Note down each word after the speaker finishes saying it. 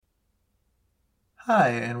Hi,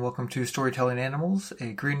 and welcome to Storytelling Animals,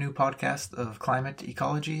 a green new podcast of climate,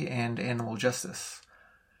 ecology, and animal justice.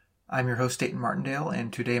 I'm your host, Dayton Martindale,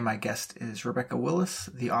 and today my guest is Rebecca Willis,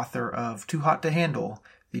 the author of Too Hot to Handle,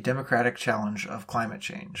 The Democratic Challenge of Climate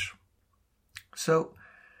Change. So,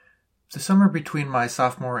 the summer between my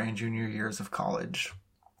sophomore and junior years of college,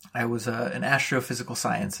 I was an astrophysical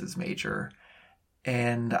sciences major,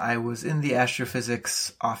 and I was in the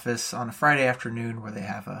astrophysics office on a Friday afternoon where they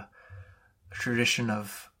have a tradition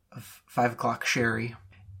of 5 o'clock sherry,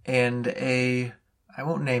 and I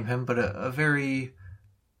won't name him, but a very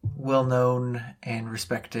well-known and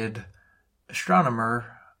respected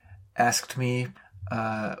astronomer asked me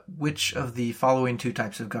which of the following two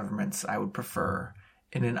types of governments I would prefer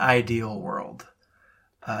in an ideal world.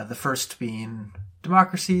 The first being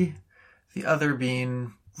democracy, the other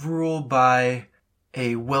being rule by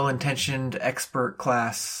a well-intentioned expert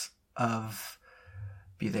class of,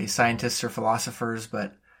 be they scientists or philosophers,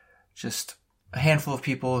 but just a handful of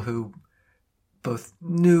people who both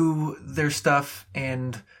knew their stuff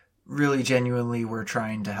and really genuinely were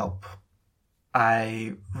trying to help.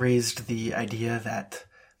 I raised the idea that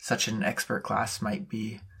such an expert class might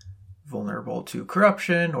be vulnerable to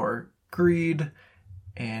corruption or greed,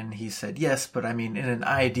 and he said, yes, but I mean, in an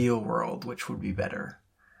ideal world, which would be better?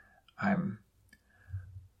 I'm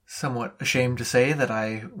somewhat ashamed to say that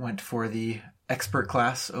I went for the expert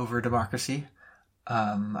class over democracy.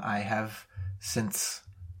 I have since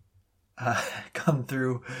come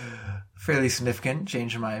through fairly significant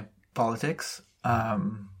change in my politics.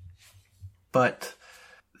 But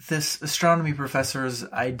this astronomy professor's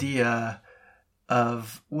idea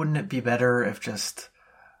of wouldn't it be better if just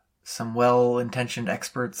some well-intentioned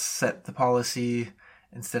experts set the policy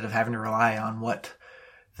instead of having to rely on what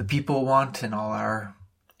the people want and all our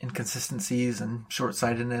inconsistencies and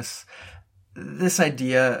short-sightedness, this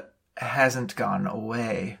idea hasn't gone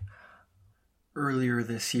away. Earlier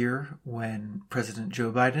this year, when President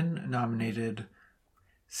Joe Biden nominated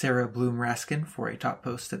Sarah Bloom Raskin for a top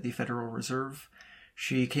post at the Federal Reserve,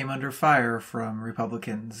 she came under fire from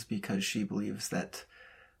Republicans because she believes that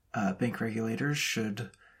bank regulators should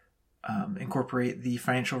incorporate the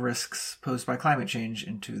financial risks posed by climate change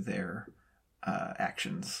into their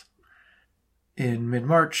actions. In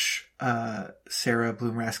mid-March, Sarah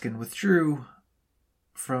Bloom Raskin withdrew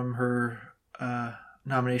from her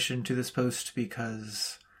nomination to this post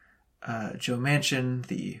because Joe Manchin,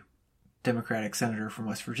 the Democratic senator from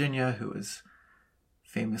West Virginia, who is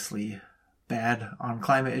famously bad on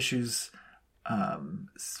climate issues,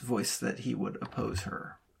 voiced that he would oppose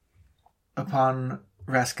her. Upon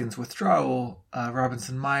Raskin's withdrawal,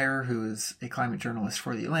 Robinson Meyer, who is a climate journalist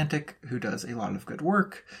for The Atlantic, who does a lot of good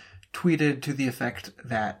work, tweeted to the effect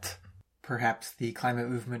that perhaps the climate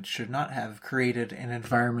movement should not have created an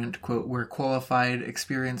environment, quote, where qualified,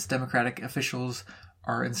 experienced Democratic officials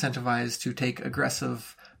are incentivized to take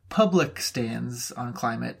aggressive public stands on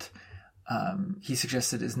climate. He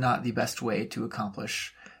suggested is not the best way to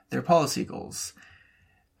accomplish their policy goals.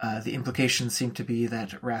 The implications seem to be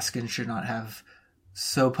that Raskin should not have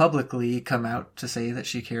so publicly come out to say that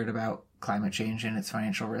she cared about climate change and its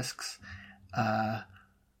financial risks,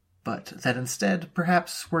 but that instead,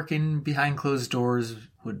 perhaps working behind closed doors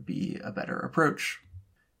would be a better approach.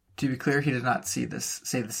 To be clear, he did not say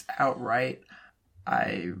this outright.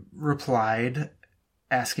 I replied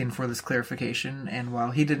asking for this clarification, and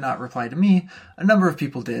while he did not reply to me, a number of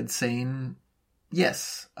people did, saying,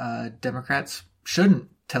 yes, Democrats shouldn't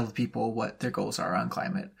tell people what their goals are on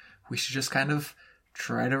climate. We should just kind of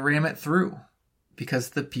try to ram it through,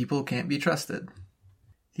 because the people can't be trusted.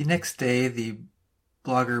 The next day, the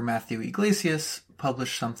blogger Matthew Iglesias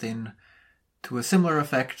published something to a similar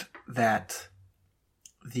effect, that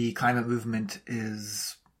the climate movement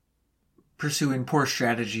is pursuing poor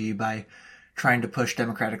strategy by trying to push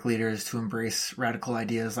Democratic leaders to embrace radical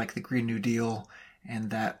ideas like the Green New Deal, and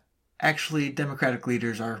that actually Democratic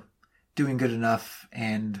leaders are doing good enough,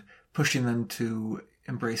 and pushing them to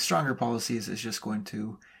embrace stronger policies is just going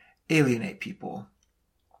to alienate people.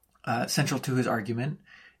 Central to his argument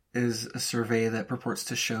is a survey that purports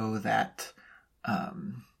to show that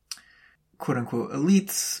quote-unquote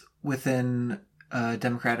elites within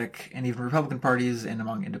Democratic and even Republican parties and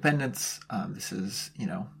among independents, this is,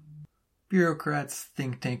 bureaucrats,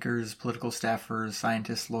 think tankers, political staffers,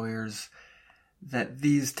 scientists, lawyers, that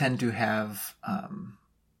these tend to have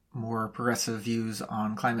more progressive views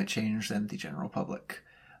on climate change than the general public.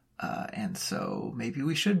 And so maybe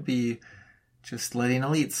we should be just letting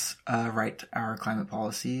elites write our climate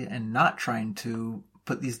policy and not trying to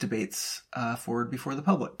put these debates forward before the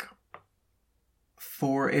public.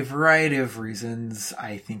 For a variety of reasons,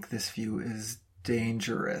 I think this view is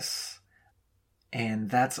dangerous. And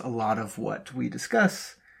that's a lot of what we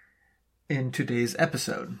discuss in today's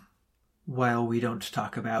episode. While we don't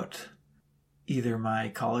talk about either my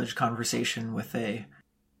college conversation with a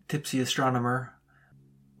tipsy astronomer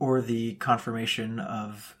or the confirmation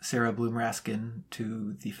of Sarah Bloom Raskin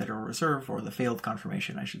to the Federal Reserve, or the failed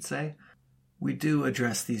confirmation, I should say, we do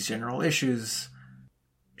address these general issues.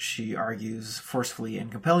 She argues forcefully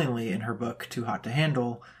and compellingly in her book, Too Hot to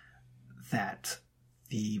Handle, that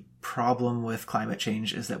the problem with climate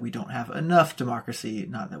change is that we don't have enough democracy,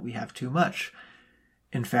 not that we have too much.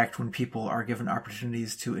 In fact, when people are given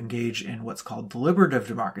opportunities to engage in what's called deliberative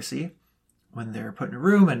democracy, when they're put in a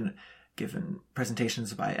room and given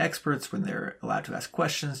presentations by experts, when they're allowed to ask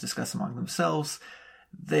questions, discuss among themselves,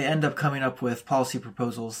 they end up coming up with policy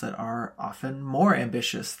proposals that are often more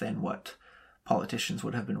ambitious than what politicians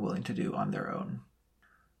would have been willing to do on their own.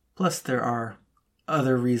 Plus, there are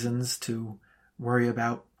other reasons to worry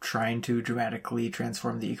about trying to dramatically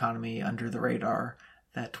transform the economy under the radar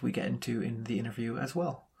that we get into in the interview as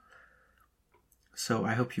well. So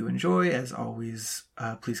I hope you enjoy. As always,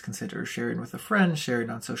 please consider sharing with a friend, sharing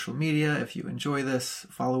on social media if you enjoy this,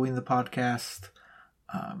 following the podcast,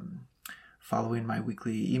 following my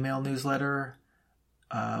weekly email newsletter,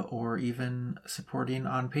 or even supporting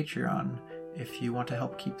on Patreon if you want to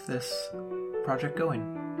help keep this project going.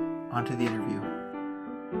 On to the interview.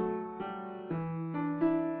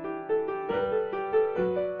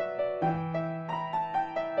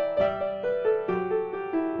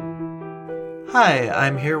 Hi,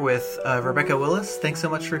 I'm here with Rebecca Willis. Thanks so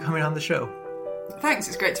much for coming on the show. Thanks,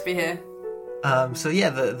 it's great to be here.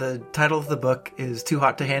 The title of the book is Too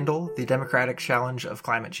Hot to Handle, The Democratic Challenge of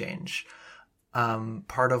Climate Change.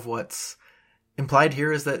 Part of what's implied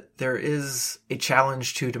here is that there is a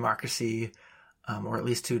challenge to democracy, or at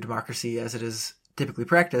least to democracy as it is typically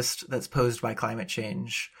practiced, that's posed by climate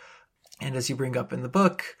change. And as you bring up in the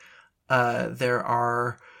book, there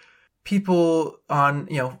are people on,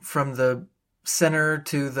 from the center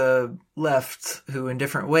to the left who in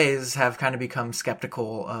different ways have kind of become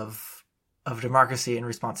skeptical of democracy in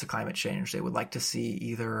response to climate change. They would like to see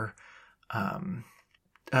either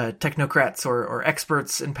technocrats or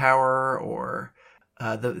experts in power, or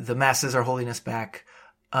the masses are holding us back.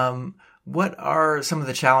 What are some of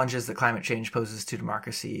the challenges that climate change poses to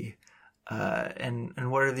democracy?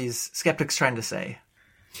 And what are these skeptics trying to say?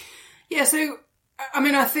 Yeah, so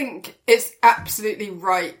I think it's absolutely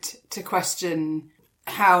right to question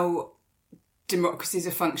how democracies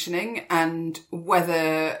are functioning and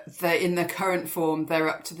whether they're in their current form, they're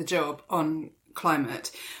up to the job on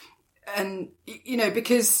climate. And,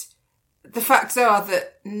 because the facts are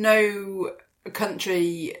that no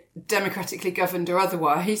country, democratically governed or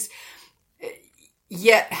otherwise,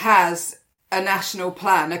 yet has a national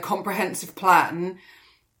plan, a comprehensive plan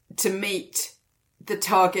to meet the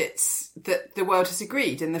targets that the world has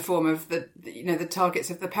agreed in the form of the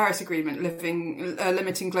targets of the Paris Agreement,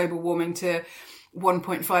 limiting global warming to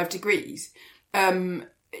 1.5 degrees. Quite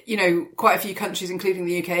a few countries, including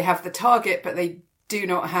the UK, have the target, but they do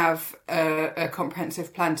not have a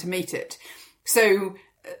comprehensive plan to meet it. So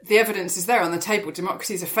the evidence is there on the table.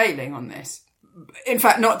 Democracies are failing on this. In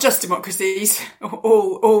fact, not just democracies,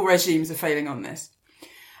 all regimes are failing on this.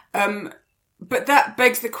 But that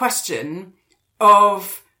begs the question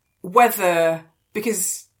of whether,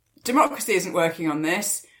 because democracy isn't working on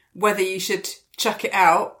this, whether you should chuck it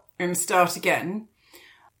out and start again,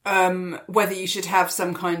 whether you should have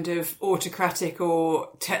some kind of autocratic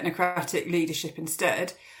or technocratic leadership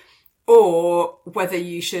instead, or whether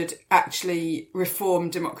you should actually reform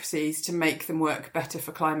democracies to make them work better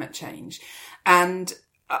for climate change. And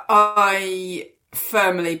I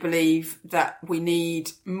firmly believe that we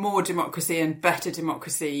need more democracy and better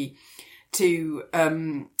democracy to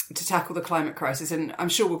tackle the climate crisis. And I'm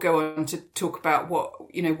sure we'll go on to talk about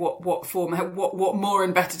what form, what more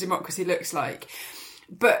and better democracy looks like.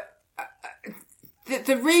 But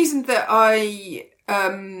the reason that I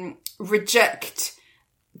reject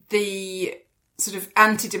the sort of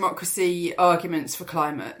anti-democracy arguments for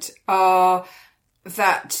climate are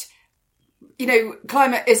that,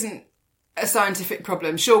 climate isn't a scientific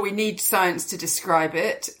problem. Sure, we need science to describe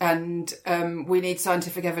it, and we need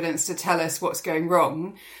scientific evidence to tell us what's going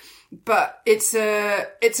wrong. But it's a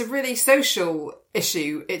really social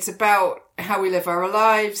issue. It's about how we live our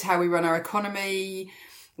lives, how we run our economy,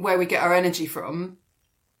 where we get our energy from.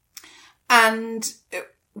 And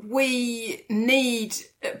we need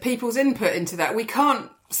people's input into that. We can't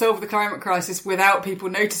solve the climate crisis without people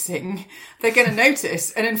noticing. They're going to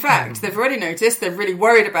notice. And in fact, they've already noticed. They're really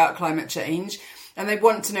worried about climate change and they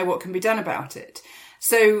want to know what can be done about it.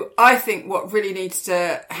 So I think what really needs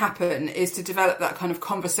to happen is to develop that kind of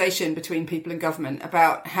conversation between people and government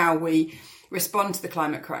about how we respond to the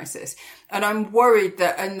climate crisis. And I'm worried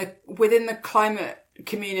that within the climate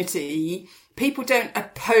community, people don't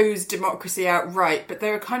oppose democracy outright, but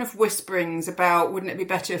there are kind of whisperings about, wouldn't it be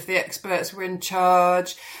better if the experts were in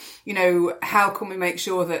charge? You know, how can we make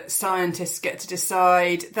sure that scientists get to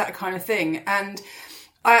decide, that kind of thing. And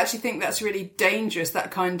I actually think that's really dangerous,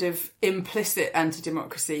 that kind of implicit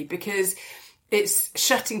anti-democracy, because it's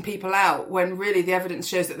shutting people out when really the evidence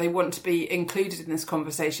shows that they want to be included in this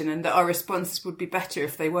conversation and that our responses would be better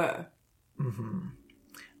if they were. Mm-hmm.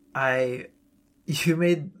 You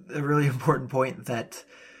made a really important point that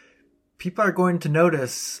people are going to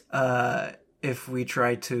notice if we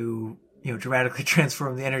try to, dramatically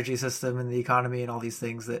transform the energy system and the economy and all these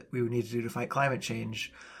things that we would need to do to fight climate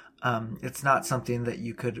change. It's not something that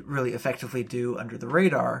you could really effectively do under the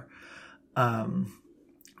radar.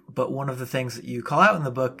 But one of the things that you call out in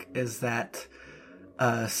the book is that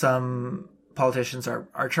some politicians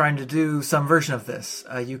are trying to do some version of this.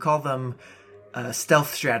 You call them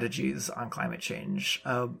stealth strategies on climate change.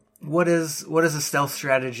 What is a stealth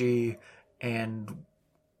strategy, and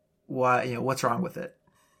why? What's wrong with it?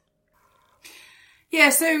 Yeah,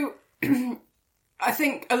 so I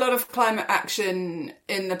think a lot of climate action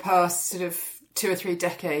in the past sort of 2 or 3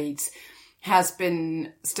 decades has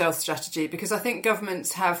been stealth strategy, because I think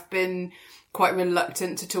governments have been quite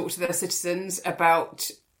reluctant to talk to their citizens about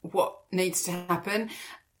what needs to happen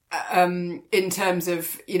in terms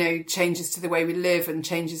of, changes to the way we live and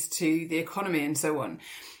changes to the economy and so on.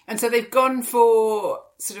 And so they've gone for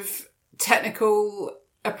sort of technical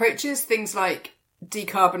approaches, things like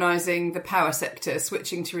decarbonising the power sector,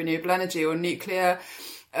 switching to renewable energy or nuclear,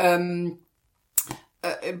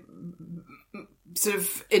 sort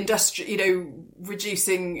of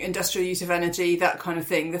reducing industrial use of energy, that kind of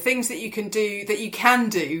thing. The things that you can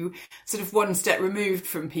do sort of one step removed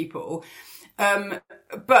from people.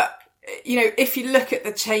 But, if you look at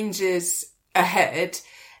the changes ahead,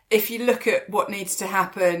 if you look at what needs to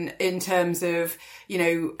happen in terms of,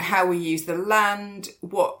 how we use the land,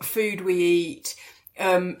 what food we eat,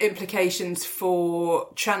 implications for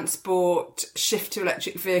transport, shift to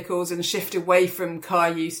electric vehicles and shift away from car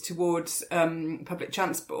use towards public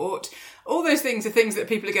transport, all those things are things that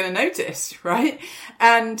people are going to notice, right?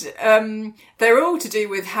 And they're all to do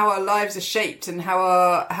with how our lives are shaped and how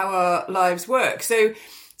our lives work. So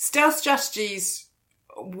stealth strategies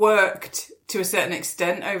worked to a certain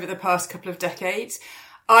extent over the past couple of decades.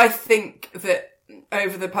 I think that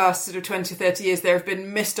over the past sort of 20, 30 years, there have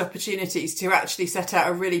been missed opportunities to actually set out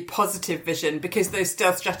a really positive vision, because those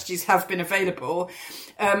stealth strategies have been available.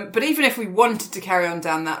 But even if we wanted to carry on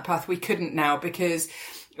down that path, we couldn't now, because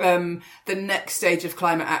the next stage of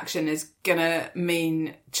climate action is going to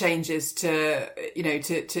mean changes to,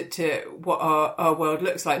 to what our world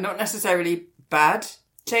looks like. Not necessarily bad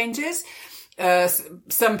changes.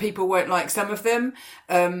 Some people won't like some of them.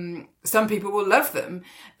 Some people will love them.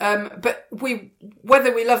 But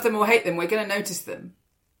whether we love them or hate them, we're going to notice them.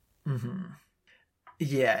 Mm-hmm.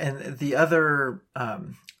 Yeah. And the other,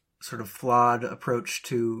 sort of flawed approach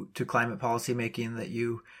to climate policy making that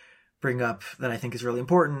you bring up that I think is really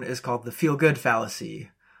important is called the feel-good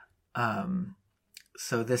fallacy.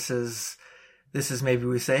 So this is maybe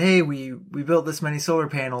we say, hey, we built this many solar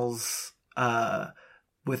panels,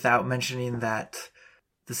 without mentioning that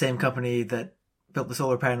the same company that built the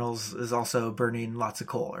solar panels is also burning lots of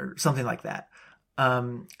coal or something like that.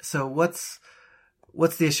 So what's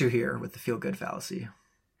the issue here with the feel-good fallacy?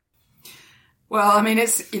 Well, I mean,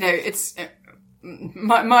 it's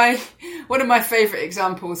my one of my favourite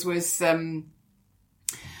examples was an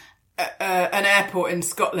airport in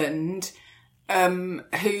Scotland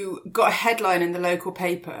who got a headline in the local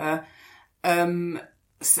paper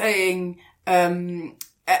saying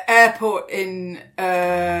airport in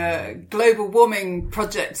global warming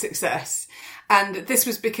project success. And this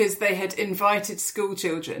was because they had invited school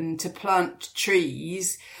children to plant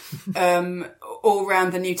trees all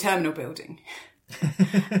around the new terminal building.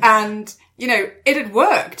 And, it had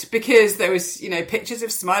worked because there was, pictures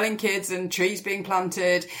of smiling kids and trees being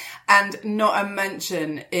planted, and not a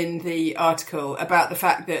mention in the article about the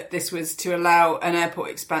fact that this was to allow an airport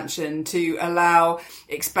expansion, to allow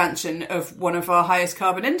expansion of one of our highest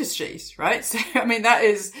carbon industries, right? So, I mean, that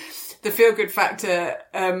is the feel-good factor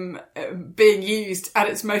being used at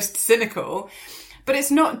its most cynical. But it's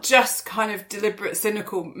not just kind of deliberate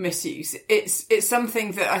cynical misuse. It's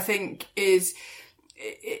something that I think is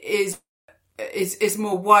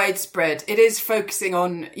more widespread. It is focusing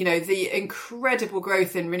on, the incredible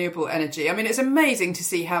growth in renewable energy. I mean, it's amazing to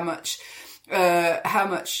see how much how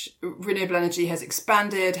much renewable energy has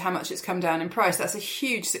expanded, how much it's come down in price. That's a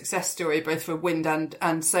huge success story, both for wind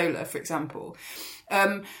and solar, for example.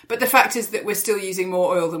 But the fact is that we're still using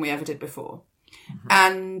more oil than we ever did before. Mm-hmm.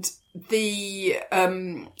 And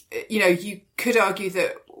you could argue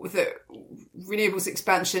that renewables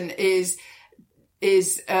expansion is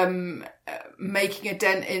making a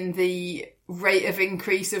dent in the rate of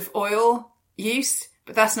increase of oil use.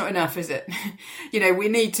 But that's not enough, is it? We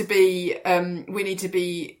need to be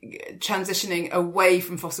transitioning away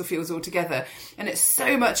from fossil fuels altogether. And it's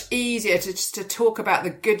so much easier to talk about the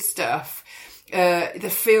good stuff, the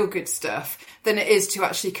feel good stuff, than it is to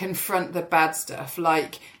actually confront the bad stuff.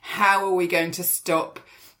 Like, how are we going to stop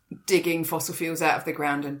digging fossil fuels out of the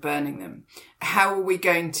ground and burning them? How are we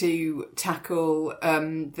going to tackle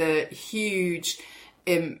the huge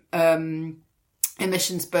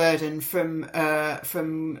emissions burden from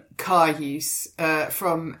car use,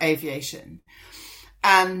 from aviation?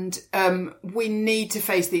 And we need to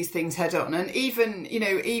face these things head on. And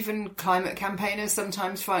even climate campaigners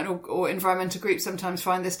sometimes find, or environmental groups sometimes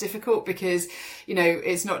find this difficult, because,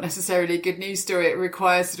 it's not necessarily a good news story. It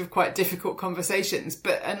requires sort of quite difficult conversations.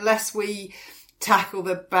 But unless we tackle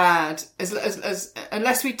the bad,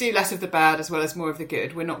 unless we do less of the bad as well as more of the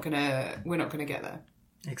good, we're not gonna get there.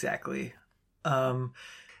 Exactly. Not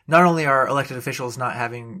only are elected officials not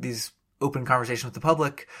having these open conversations with the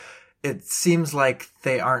public, it seems like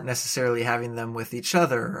they aren't necessarily having them with each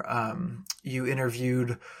other. You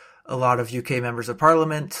interviewed a lot of UK members of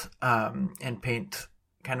parliament, and paint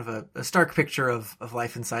kind of a stark picture of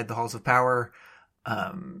life inside the halls of power.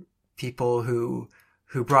 People who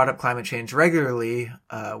brought up climate change regularly,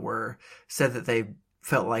 said that they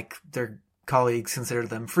felt like their colleagues considered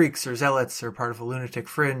them freaks or zealots or part of a lunatic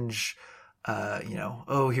fringe.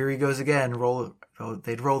 Oh, here he goes again.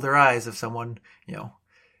 They'd roll their eyes if someone,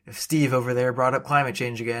 if Steve over there brought up climate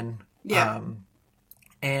change again. Yeah.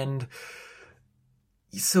 And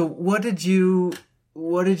so what did you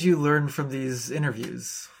learn from these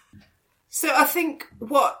interviews? So I think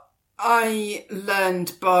what I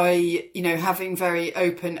learned by, having very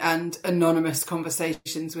open and anonymous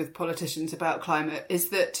conversations with politicians about climate is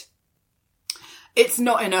that it's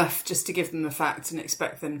not enough just to give them the facts and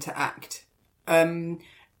expect them to act.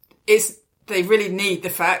 They really need the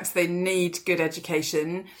facts. They need good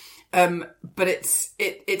education. But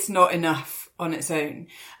it's not enough on its own.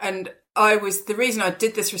 And the reason I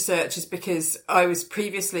did this research is because I was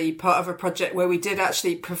previously part of a project where we did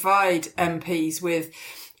actually provide MPs with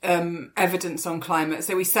evidence on climate.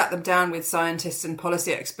 So we sat them down with scientists and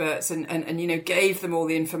policy experts and gave them all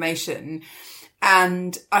the information.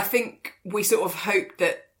 And I think we sort of hoped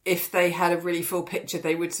that if they had a really full picture,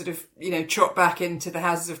 they would sort of, trot back into the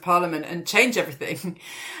Houses of Parliament and change everything.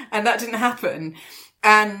 And that didn't happen.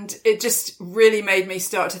 And it just really made me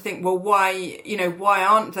start to think, well, why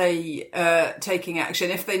aren't they taking action?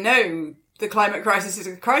 If they know the climate crisis is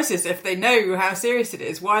a crisis, if they know how serious it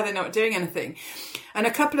is, why are they not doing anything? And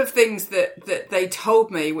a couple of things that they told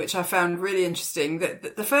me, which I found really interesting.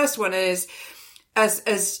 That the first one is,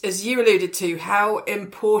 as you alluded to, how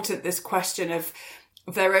important this question of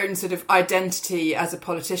their own sort of identity as a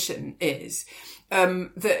politician is.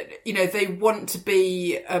 That, they want to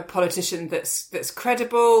be a politician that's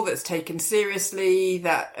credible, that's taken seriously,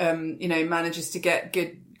 that, manages to get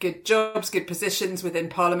good jobs, good positions within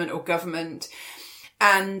parliament or government.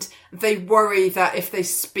 And they worry that if they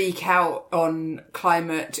speak out on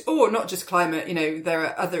climate, or not just climate, there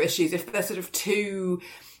are other issues, if they're sort of too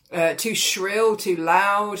shrill, too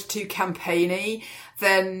loud, too campaigny,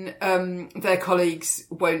 then their colleagues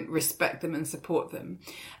won't respect them and support them.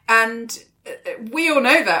 And we all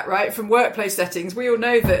know that, right? From workplace settings, we all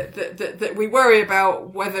know that we worry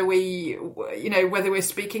about whether whether we're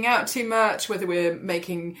speaking out too much, whether we're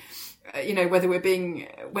making, whether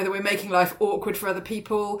we're making life awkward for other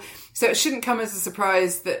people. So it shouldn't come as a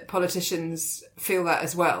surprise that politicians feel that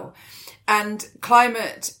as well. And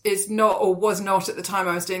climate is not, or was not at the time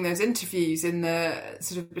I was doing those interviews in the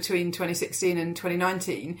sort of between 2016 and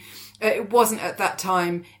 2019. It wasn't at that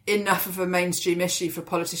time enough of a mainstream issue for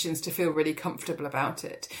politicians to feel really comfortable about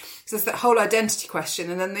it. So there's that whole identity question.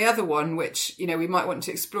 And then the other one, which, we might want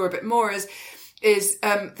to explore a bit more is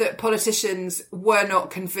that politicians were not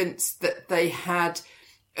convinced that they had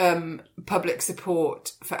public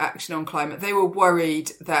support for action on climate. They were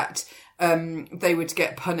worried that they would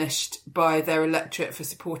get punished by their electorate for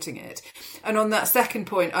supporting it. And on that second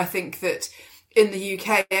point, I think that in the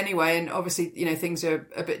UK anyway, and obviously, things are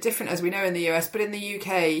a bit different as we know in the US, but in the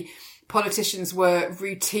UK, politicians were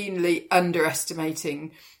routinely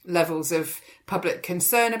underestimating levels of public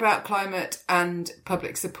concern about climate and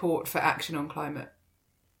public support for action on climate.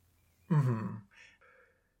 Mm-hmm.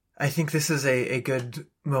 I think this is a good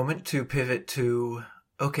moment to pivot to,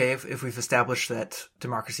 okay, if we've established that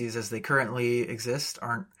democracies as they currently exist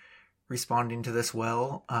aren't responding to this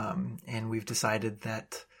well, and we've decided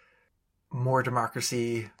that more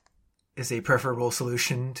democracy is a preferable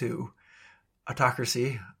solution to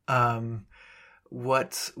autocracy,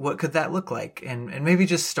 what could that look like? And maybe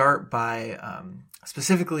just start by,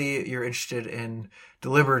 specifically, you're interested in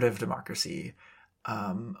deliberative democracy.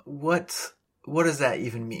 What does that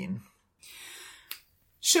even mean?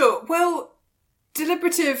 Sure. Well,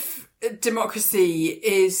 deliberative democracy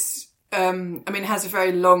is, has a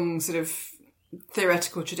very long sort of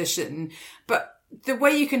theoretical tradition, but the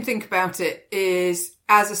way you can think about it is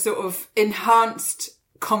as a sort of enhanced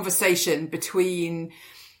conversation between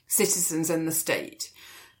citizens and the state.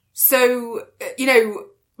 So,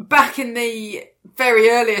 back in the very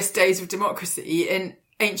earliest days of democracy in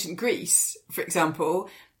ancient Greece, for example,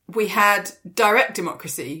 we had direct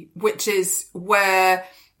democracy, which is where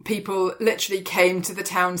people literally came to the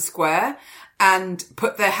town square and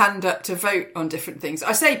put their hand up to vote on different things.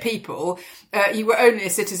 I say people, you were only a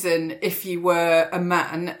citizen if you were a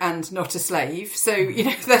man and not a slave. So,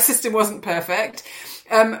 their system wasn't perfect.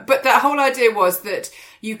 But that whole idea was that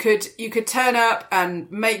you could turn up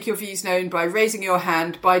and make your views known by raising your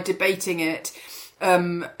hand, by debating it,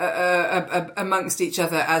 amongst each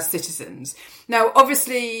other as citizens. Now,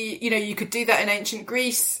 obviously, you could do that in ancient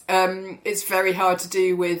Greece. It's very hard to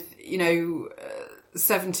do with,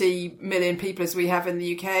 70 million people as we have in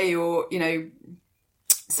the UK, or,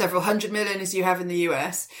 several hundred million as you have in the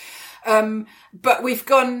US. But we've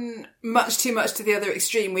gone much too much to the other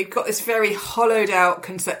extreme. We've got this very hollowed out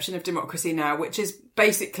conception of democracy now, which is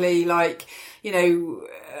basically like,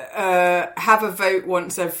 have a vote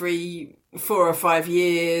once every 4 or 5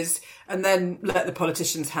 years and then let the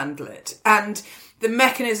politicians handle it. And the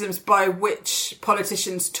mechanisms by which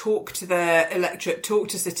politicians talk to their electorate, talk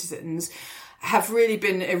to citizens, have really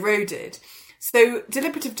been eroded. So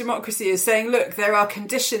deliberative democracy is saying, look, there are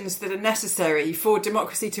conditions that are necessary for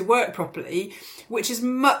democracy to work properly, which is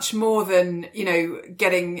much more than,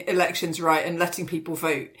 getting elections right and letting people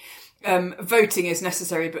vote. Voting is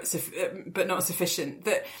necessary, but not sufficient.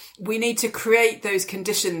 That we need to create those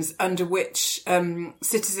conditions under which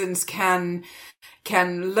citizens can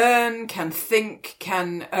learn, can think,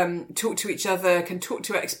 can talk to each other, can talk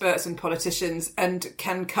to experts and politicians, and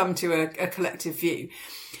can come to a collective view.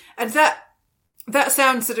 And that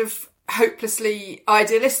sounds sort of hopelessly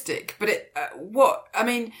idealistic, but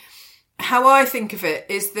how I think of it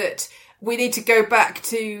is that we need to go back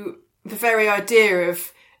to the very idea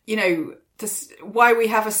of, why we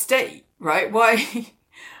have a state, right? Why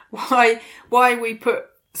we put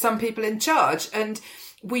some people in charge. And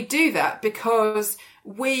we do that because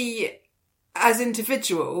we, as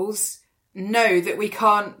individuals, know that we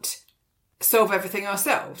can't solve everything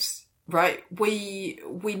ourselves, right? We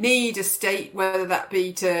need a state, whether that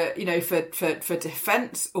be to, for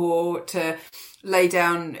defense or to lay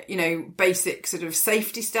down, basic sort of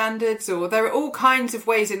safety standards, or there are all kinds of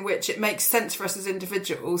ways in which it makes sense for us as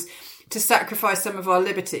individuals to sacrifice some of our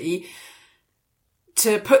liberty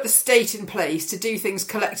to put the state in place to do things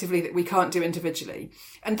collectively that we can't do individually.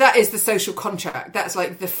 And that is the social contract. That's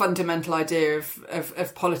like the fundamental idea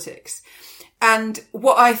of politics. And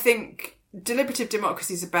what I think deliberative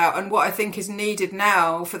democracy is about, and what I think is needed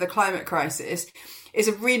now for the climate crisis, is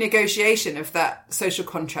a renegotiation of that social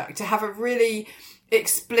contract, to have a really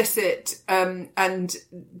explicit and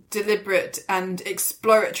deliberate and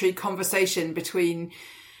exploratory conversation between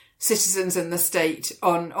citizens and the state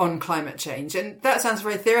on climate change. And that sounds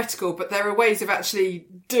very theoretical, but there are ways of actually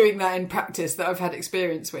doing that in practice that I've had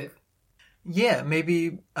experience with. Yeah,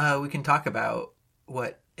 maybe we can talk about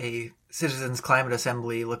what a citizens' climate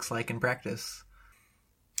assembly looks like in practice.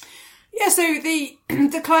 Yeah, so the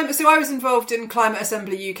climate. So I was involved in Climate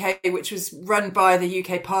Assembly UK, which was run by the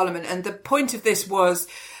UK Parliament, and the point of this was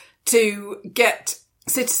to get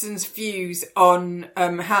citizens' views on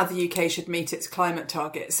how the UK should meet its climate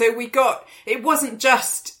target. So it wasn't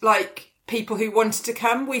just like people who wanted to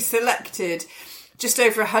come. We selected just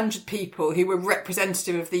over 100 people who were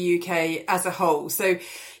representative of the UK as a whole. So,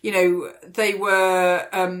 they were,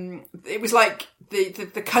 it was like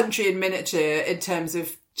the country in miniature in terms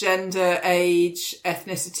of gender, age,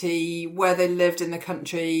 ethnicity, where they lived in the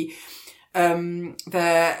country,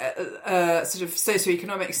 their sort of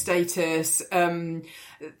socioeconomic status,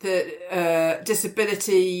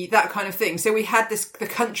 disability, that kind of thing. So we had the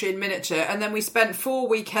country in miniature, and then we spent 4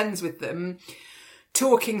 weekends with them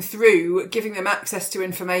talking through, giving them access to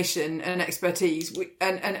information and expertise,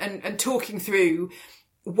 and talking through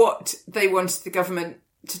what they wanted the government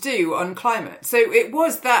to do on climate. So it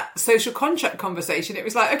was that social contract conversation. It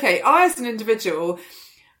was like, okay, I as an individual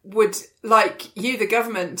would like you, the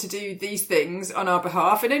government, to do these things on our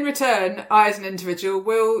behalf, and in return, I as an individual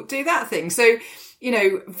will do that thing. So,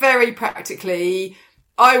 very practically,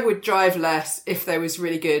 I would drive less if there was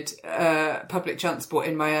really good public transport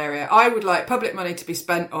in my area. I would like public money to be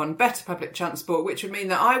spent on better public transport, which would mean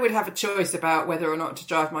that I would have a choice about whether or not to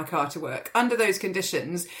drive my car to work. Under those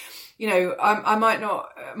conditions, I might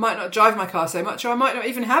not drive my car so much, or I might not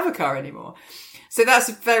even have a car anymore. So that's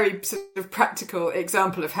a very sort of practical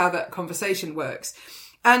example of how that conversation works.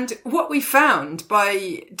 And what we found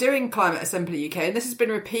by doing Climate Assembly UK, and this has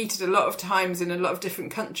been repeated a lot of times in a lot of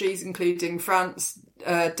different countries, including France,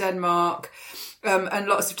 Denmark, and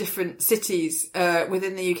lots of different cities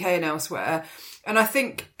within the UK and elsewhere. And I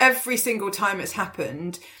think every single time it's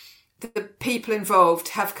happened, the people involved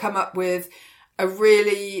have come up with a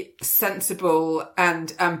really sensible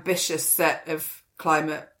and ambitious set of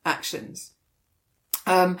climate actions.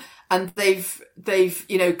 And they've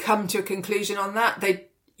come to a conclusion on that.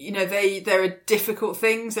 There are difficult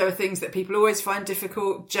things. There are things that people always find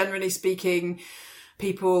difficult. Generally speaking,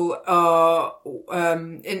 people are,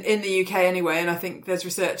 in the UK anyway, and I think there's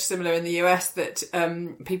research similar in the US that,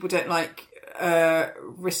 people don't like,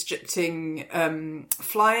 restricting,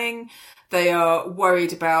 flying. They are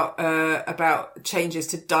worried about changes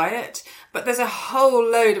to diet, but there's a whole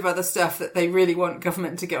load of other stuff that they really want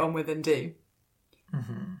government to get on with and do.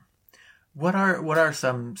 Mm-hmm. What are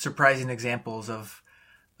some surprising examples of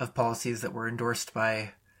policies that were endorsed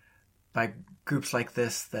by groups like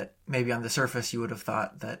this that maybe on the surface you would have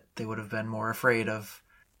thought that they would have been more afraid of,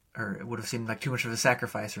 or it would have seemed like too much of a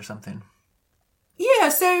sacrifice or something? Yeah,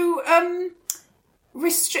 so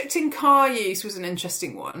restricting car use was an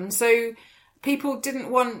interesting one. So people didn't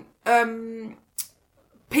want...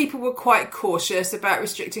 people were quite cautious about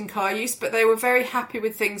restricting car use, but they were very happy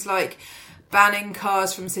with things like banning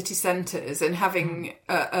cars from city centres and having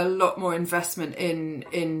a lot more investment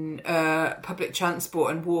in public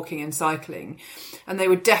transport and walking and cycling. And they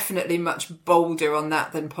were definitely much bolder on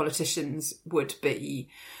that than politicians would be.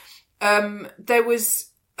 There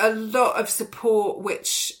was a lot of support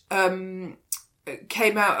which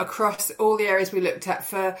came out across all the areas we looked at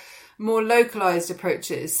for more localised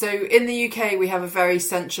approaches. So in the UK, we have a very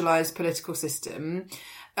centralised political system.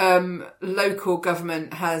 Local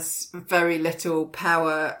government has very little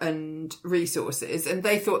power and resources, and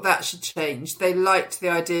they thought that should change. They liked the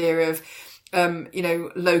idea of,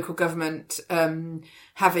 local government,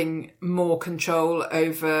 having more control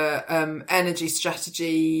over, energy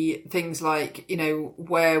strategy, things like,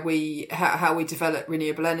 how we develop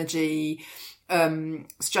renewable energy,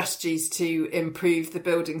 strategies to improve the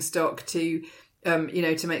building stock, to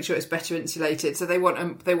make sure it's better insulated. So they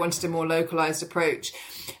wanted a more localised approach.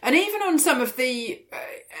 And even on some of the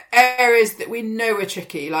areas that we know are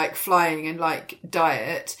tricky, like flying and like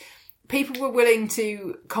diet, people were willing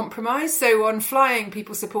to compromise. So on flying,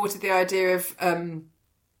 people supported the idea of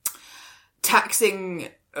taxing,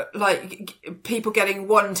 people getting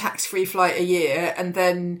one tax-free flight a year and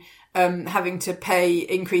then having to pay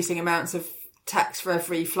increasing amounts of tax for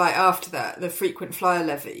every flight after that, the frequent flyer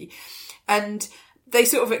levy. And they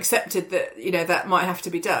sort of accepted that, that might have to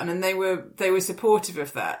be done, and they were supportive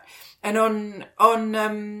of that. And on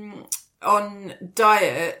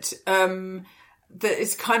diet, that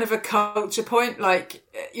is kind of a culture point.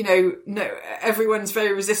 No, everyone's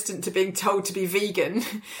very resistant to being told to be vegan.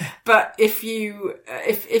 But if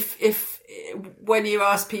when you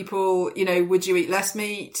ask people, would you eat less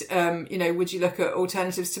meat? Would you look at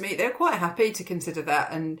alternatives to meat? They're quite happy to consider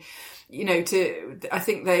that. And, I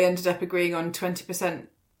think they ended up agreeing on 20%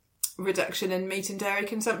 reduction in meat and dairy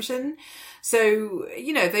consumption. So,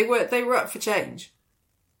 they were up for change.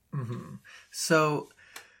 Mm-hmm. So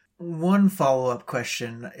one follow-up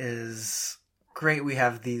question is, great, we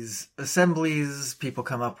have these assemblies, people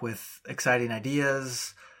come up with exciting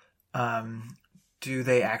ideas. Do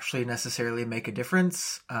they actually necessarily make a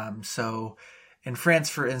difference? So in France,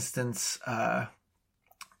 for instance,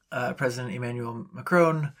 President Emmanuel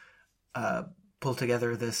Macron pulled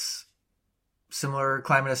together this similar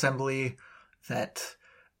climate assembly that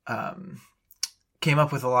came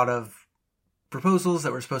up with a lot of proposals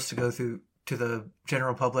that were supposed to go through to the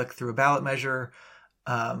general public through a ballot measure,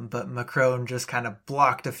 but Macron just kind of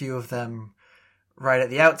blocked a few of them right at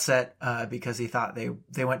the outset because he thought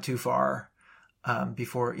they went too far.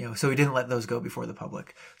 before, so he didn't let those go before the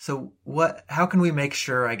public. So how can we make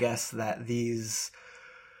sure, I guess, that these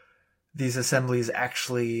assemblies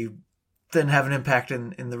actually then have an impact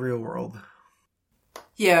in the real world?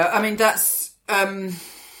 Yeah, I mean, that's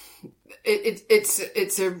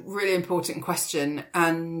it's a really important question,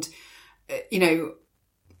 and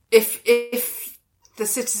if the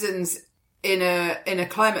citizens in a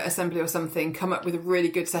climate assembly or something come up with a really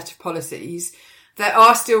good set of policies, there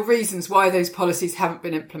are still reasons why those policies haven't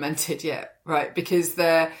been implemented yet, right? Because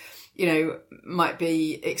they're might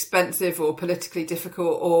be expensive or politically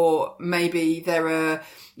difficult, or maybe there are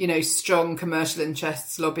strong commercial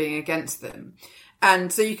interests lobbying against them.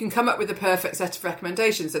 And so you can come up with a perfect set of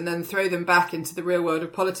recommendations and then throw them back into the real world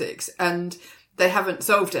of politics, and they haven't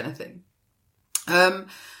solved anything.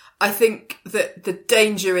 I think that the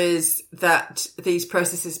danger is that these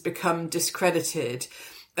processes become discredited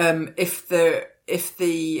if the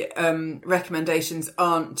recommendations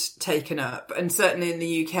aren't taken up. And certainly in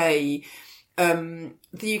the UK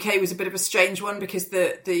was a bit of a strange one, because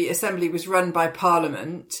the assembly was run by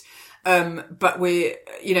Parliament, but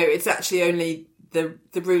it's actually only the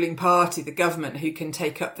ruling party, the government, who can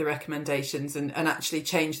take up the recommendations and actually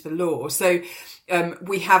change the law. So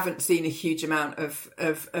we haven't seen a huge amount of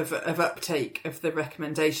uptake of the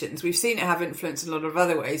recommendations. We've seen it have influence in a lot of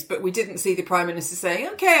other ways, but we didn't see the Prime Minister saying,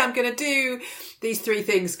 okay, I'm going to do these 3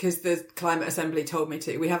 things because the Climate Assembly told me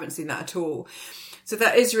to. We haven't seen that at all. So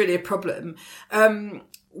that is really a problem.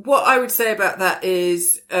 What I would say about that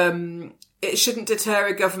is it shouldn't deter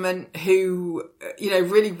a government who,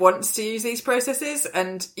 really wants to use these processes.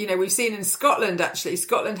 And, we've seen in Scotland, actually,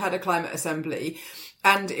 Scotland had a climate assembly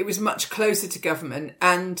and it was much closer to government.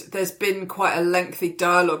 And there's been quite a lengthy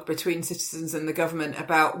dialogue between citizens and the government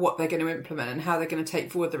about what they're going to implement and how they're going to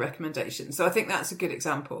take forward the recommendations. So I think that's a good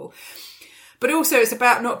example. But also it's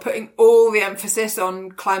about not putting all the emphasis on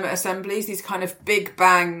climate assemblies, these kind of big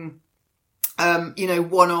bang,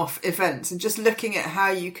 one-off events, and just looking at how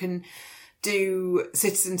you can do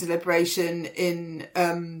citizen deliberation in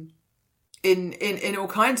all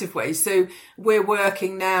kinds of ways. So we're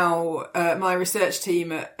working now, my research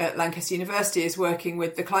team at Lancaster University is working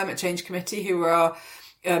with the Climate Change Committee, who are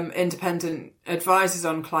independent advisors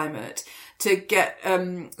on climate, to get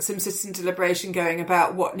some citizen deliberation going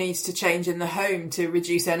about what needs to change in the home to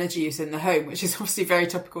reduce energy use in the home, which is obviously very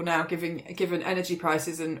topical now given energy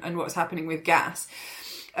prices and what's happening with gas.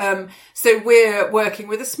 So we're working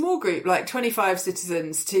with a small group, like 25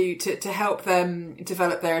 citizens, to help them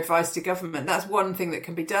develop their advice to government. That's one thing that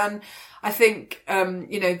can be done. I think,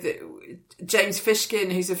 James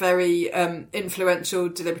Fishkin, who's a very influential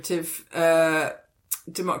deliberative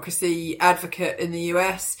democracy advocate in the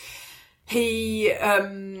US, he,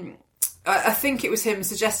 I think it was him,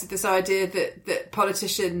 suggested this idea that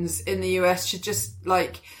politicians in the US should just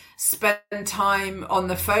spend time on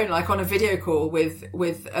the phone, on a video call with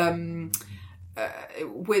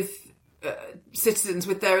citizens,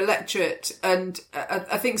 with their electorate. And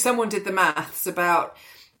I think someone did the maths about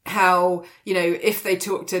how, if they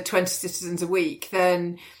talk to 20 citizens a week,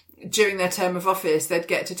 then during their term of office, they'd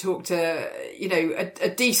get to talk to, a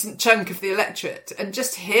decent chunk of the electorate and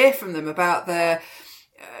just hear from them about their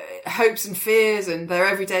hopes and fears and their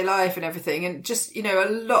everyday life and everything. And just, a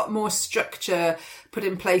lot more structure put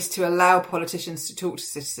in place to allow politicians to talk to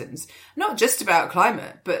citizens, not just about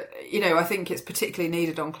climate, but, I think it's particularly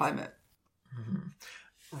needed on climate.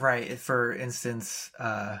 Mm-hmm. Right. For instance,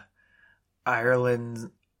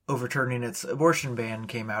 Ireland overturning its abortion ban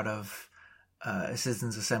came out of a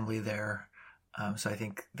citizens' assembly there. So I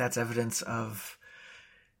think that's evidence of,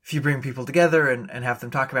 if you bring people together and have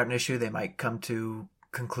them talk about an issue, they might come to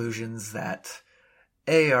conclusions that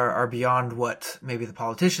are beyond what maybe the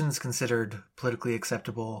politicians considered politically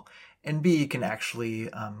acceptable, and B, can actually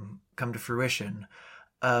come to fruition.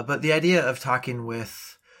 But the idea of talking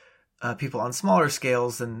with people on smaller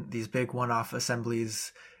scales than these big one-off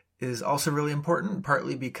assemblies is also really important,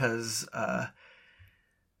 partly because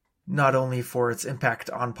not only for its impact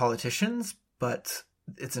on politicians, but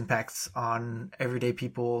its impacts on everyday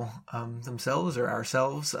people themselves or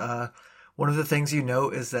ourselves. One of the things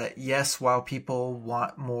is that, yes, while people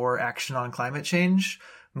want more action on climate change,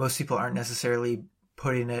 most people aren't necessarily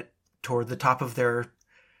putting it toward the top of their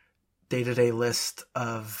day-to-day list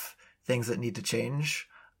of things that need to change.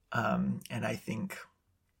 And I think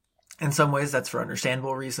in some ways that's for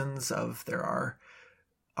understandable reasons there are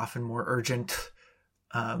often more urgent,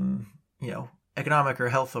 economic or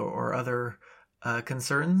health or other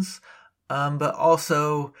concerns. But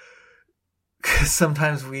also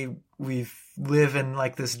sometimes we live in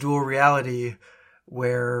this dual reality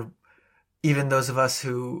where even those of us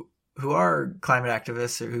who who are climate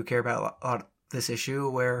activists or who care about this issue,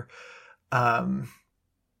 where,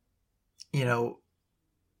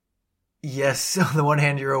 yes, on the one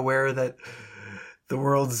hand, you're aware that the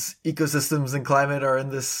world's ecosystems and climate are in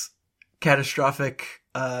this catastrophic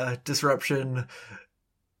disruption,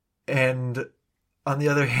 and on the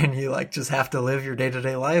other hand, you just have to live your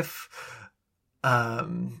day-to-day life,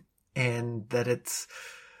 and that it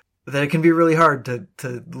can be really hard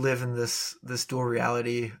to live in this dual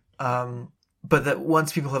reality, but that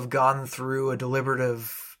once people have gone through a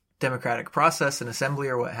deliberative democratic process, an assembly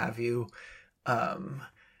or what have you,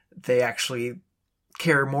 they actually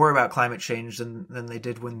care more about climate change than they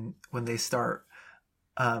did when they start.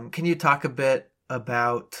 Can you talk a bit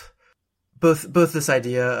about both this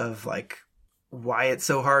idea of why it's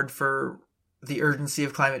so hard for the urgency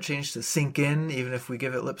of climate change to sink in, even if we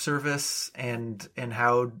give it lip service, and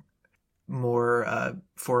how more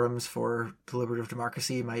forums for deliberative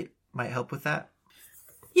democracy might help with that?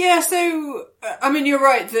 Yeah, so you're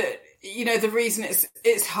right that the reason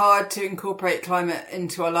it's hard to incorporate climate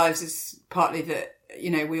into our lives is partly that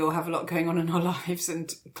we all have a lot going on in our lives,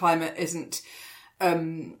 and climate isn't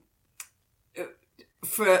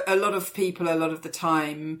for a lot of people a lot of the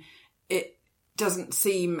time it doesn't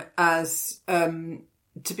seem as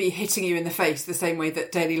to be hitting you in the face the same way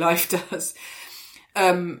that daily life does.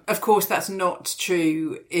 Of course, that's not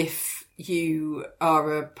true if you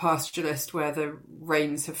are a pastoralist where the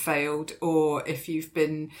rains have failed, or if you've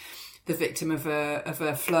been the victim of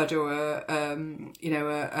a flood or a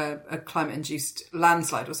climate-induced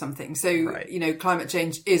landslide or something. So, right. Climate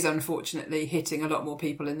change is unfortunately hitting a lot more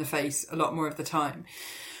people in the face a lot more of the time.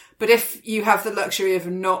 But if you have the luxury of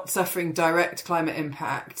not suffering direct climate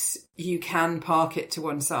impacts, you can park it to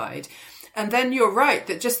one side. And then you're right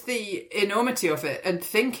that just the enormity of it, and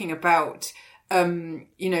thinking about,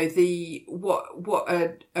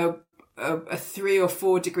 a 3 or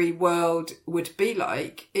 4 degree world would be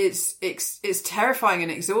like, it's terrifying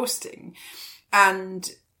and exhausting. And,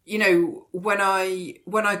 when I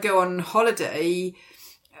go on holiday,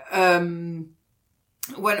 when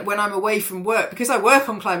I'm away from work, because I work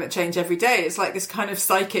on climate change every day, it's like this kind of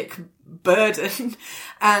psychic burden.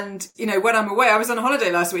 And, when I'm away, I was on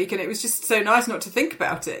holiday last week and it was just so nice not to think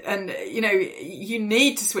about it. And, you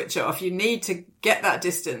need to switch off. You need to get that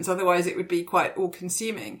distance. Otherwise it would be quite all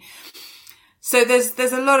consuming. So there's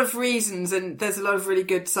a lot of reasons, and there's a lot of really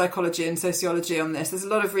good psychology and sociology on this. There's a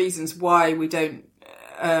lot of reasons why we don't,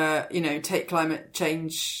 take climate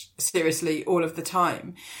change seriously all of the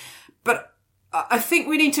time. But I think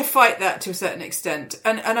we need to fight that to a certain extent.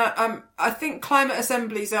 And I think climate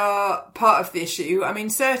assemblies are part of the issue. I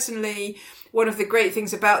mean, certainly one of the great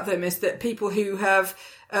things about them is that people who have,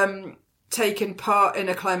 taken part in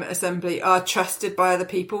a climate assembly are trusted by other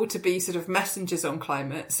people to be sort of messengers on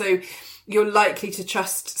climate. So you're likely to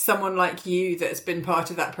trust someone like you that's been part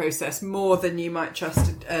of that process more than you might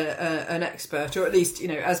trust an expert, or at least,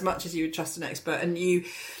 as much as you would trust an expert. And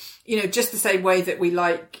just the same way that we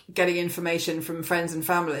like getting information from friends and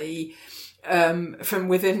family, from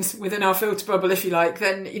within our filter bubble, if you like,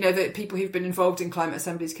 then, that people who've been involved in climate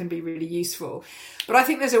assemblies can be really useful. But I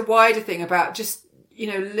think there's a wider thing about just,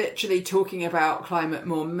 literally talking about climate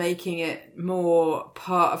more, making it more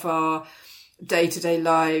part of our day-to-day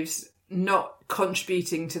lives, not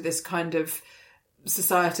contributing to this kind of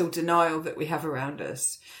societal denial that we have around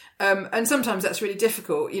us. And sometimes that's really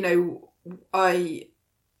difficult. I'm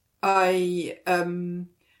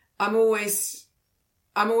always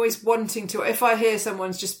wanting to, if I hear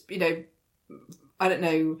someone's just,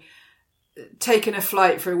 taken a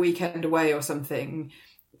flight for a weekend away or something,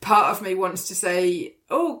 part of me wants to say,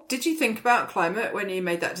 oh, did you think about climate when you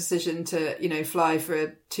made that decision to, fly for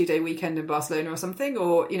a 2-day weekend in Barcelona or something?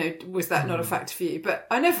 Or, was that not a factor for you? But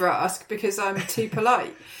I never ask because I'm too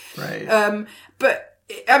polite. Right. But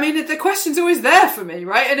the question's always there for me,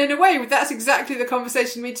 right? And in a way, that's exactly the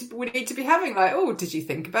conversation we need to be having. Like, oh, did you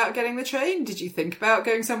think about getting the train? Did you think about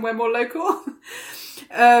going somewhere more local?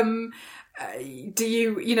 Do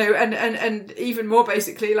you, and even more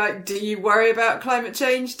basically, like, do you worry about climate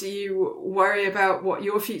change? Do you worry about what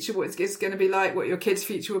your future is going to be like, what your kids'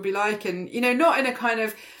 future will be like? And, not in a kind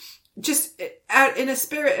of, just out in a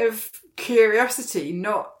spirit of curiosity,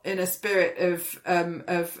 not in a spirit of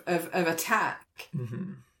attack.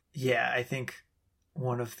 Mm-hmm. Yeah, I think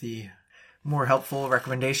one of the more helpful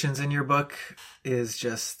recommendations in your book is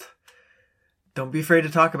just don't be afraid to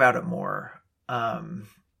talk about it more.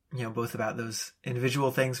 Both about those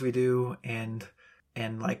individual things we do and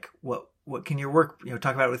like what can your work,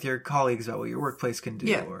 talk about it with your colleagues about what your workplace can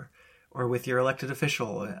do, or with your elected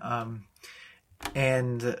official.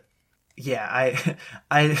 And Yeah,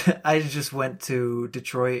 I just went to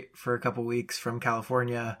Detroit for a couple weeks from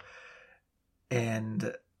California,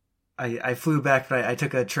 and I flew back, but I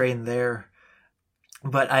took a train there.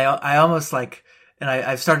 But I almost like, and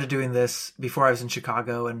I've started doing this before. I was in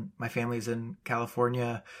Chicago and my family's in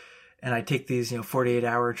California, and I take these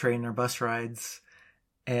 48-hour train or bus rides,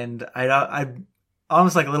 and I'm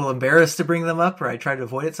almost like a little embarrassed to bring them up, or I try to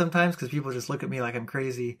avoid it sometimes because people just look at me like I'm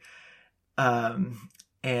crazy. And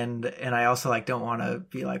I also like don't want to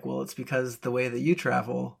be like, well, it's because the way that you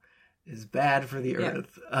travel is bad for the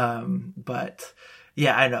earth. But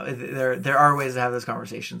yeah, I know there are ways to have those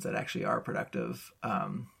conversations that actually are productive.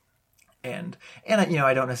 And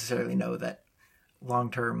I don't necessarily know that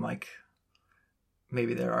long term, like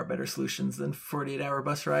maybe there are better solutions than 48-hour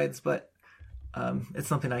bus rides, but it's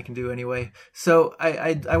something I can do anyway. So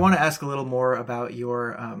I want to ask a little more about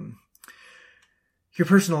your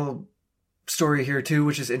personal story here too,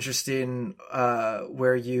 which is interesting,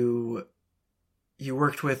 where you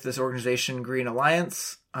worked with this organization, Green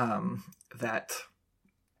Alliance, that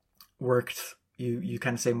worked, you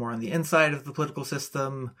kind of say, more on the inside of the political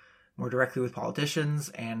system, more directly with politicians,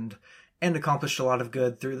 and accomplished a lot of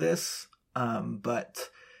good through this. But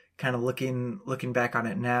kind of looking back on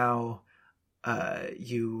it now,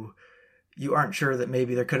 you aren't sure that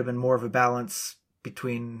maybe there could have been more of a balance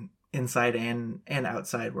between inside and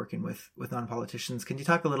outside working with non-politicians. Can you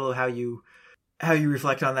talk a little how you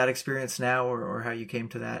reflect on that experience now, or how you came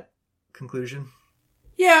to that conclusion?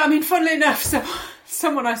 Yeah, I mean, funnily enough,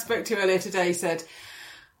 someone I spoke to earlier today said,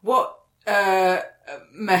 what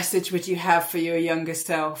message would you have for your younger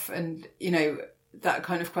self? And, that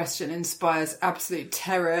kind of question inspires absolute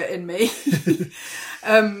terror in me.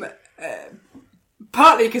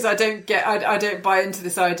 Partly because I don't buy into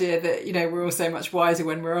this idea that, we're all so much wiser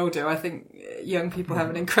when we're older. I think young people have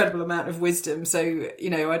an incredible amount of wisdom. So,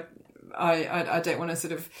 I don't want to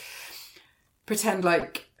sort of pretend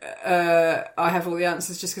like I have all the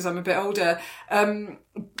answers just because I'm a bit older.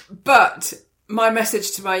 But my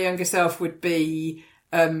message to my younger self would be,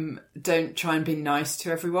 don't try and be nice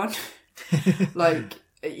to everyone.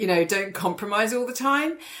 Don't compromise all the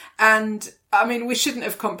time. And I mean, we shouldn't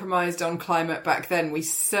have compromised on climate back then. We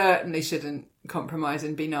certainly shouldn't compromise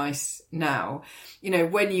and be nice now.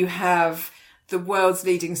 When you have the world's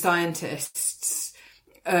leading scientists,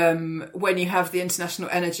 when you have the International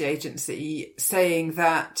Energy Agency saying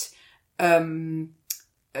that we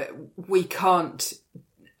can't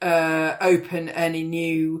open any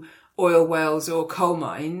new oil wells or coal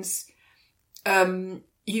mines,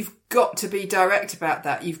 you've got to be direct about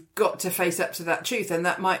that. You've got to face up to that truth. And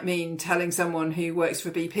that might mean telling someone who works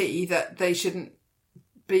for BP that they shouldn't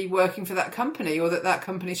be working for that company, or that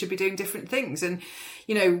company should be doing different things. And,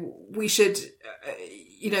 we should,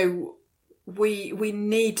 we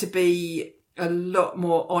need to be a lot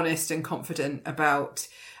more honest and confident about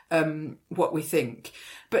what we think.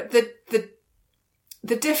 But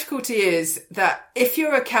the difficulty is that if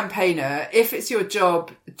you're a campaigner, if it's your job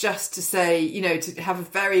just to say, to have a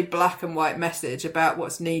very black and white message about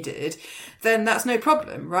what's needed, then that's no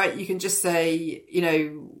problem, right? You can just say,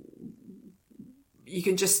 you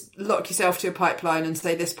can just lock yourself to a pipeline and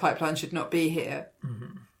say this pipeline should not be here.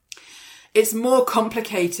 Mm-hmm. It's more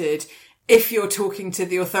complicated if you're talking to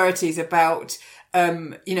the authorities about,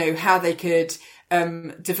 how they could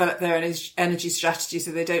develop their energy strategy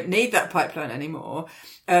so they don't need that pipeline anymore.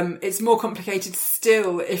 It's more complicated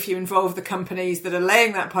still if you involve the companies that are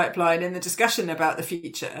laying that pipeline in the discussion about the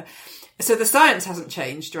future. So the science hasn't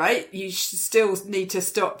changed, right? You still need to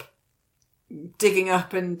stop digging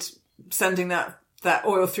up and sending that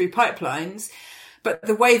oil through pipelines. But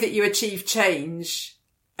the way that you achieve change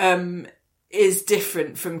is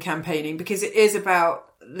different from campaigning, because it is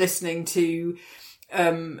about listening to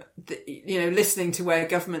listening to where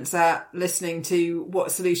government's at, listening to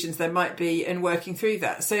what solutions there might be, and working through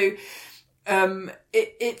that. So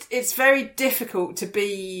it's very difficult to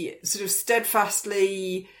be sort of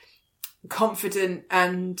steadfastly confident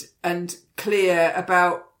and clear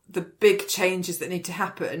about the big changes that need to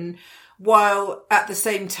happen, while at the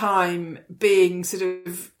same time being sort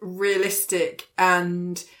of realistic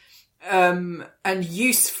and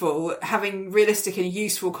useful, having realistic and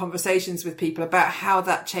useful conversations with people about how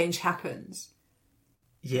that change happens.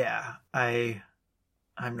 Yeah, I'm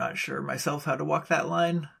not sure myself how to walk that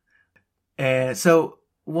line. And so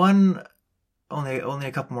only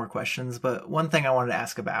a couple more questions, but one thing I wanted to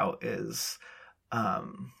ask about is,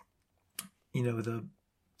 the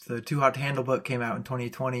Too Hot to Handle book came out in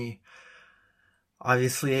 2020.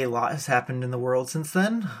 Obviously, a lot has happened in the world since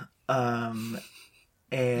then.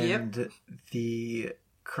 And the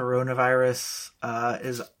coronavirus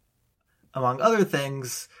is among other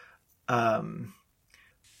things, the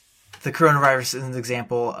coronavirus is an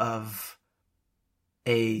example of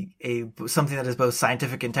a something that is both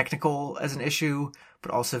scientific and technical as an issue,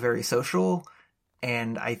 but also very social.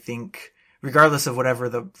 And I think, regardless of whatever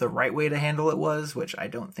the right way to handle it was, which I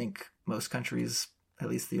don't think most countries, at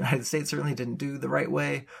least the United States, certainly didn't do the right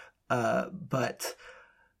way, but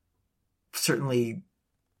certainly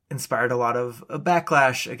inspired a lot of a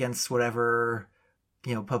backlash against whatever,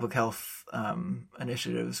 public health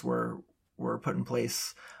initiatives were put in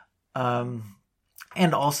place.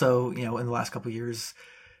 And also, in the last couple of years,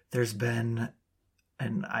 there's been,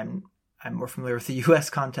 and I'm more familiar with the U.S.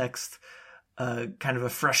 context, kind of a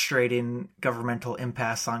frustrating governmental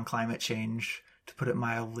impasse on climate change, to put it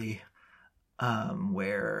mildly,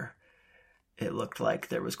 where it looked like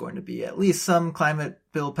there was going to be at least some climate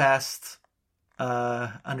bill passed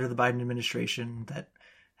under the Biden administration that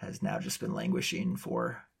has now just been languishing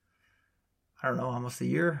for, I don't know, almost a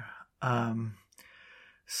year.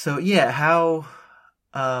 So yeah, how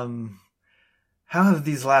have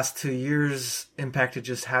these last 2 years impacted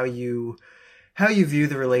just how you view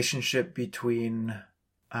the relationship between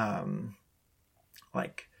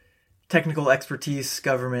like technical expertise,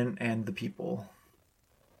 government, and the people?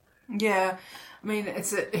 Yeah, I mean,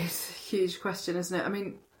 it's a huge question, isn't it? I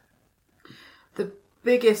mean, the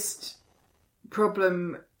biggest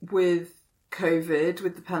problem with COVID,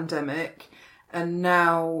 with the pandemic, and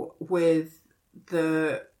now with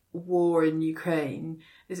the war in Ukraine,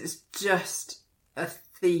 is it's just a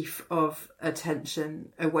thief of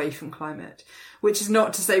attention away from climate. Which is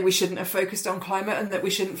not to say we shouldn't have focused on climate and that we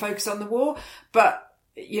shouldn't focus on the war, but,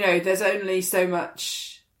 there's only so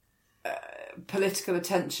much political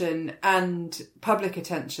attention and public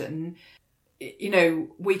attention.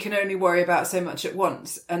 We can only worry about so much at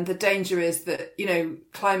once. And the danger is that,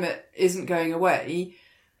 climate isn't going away,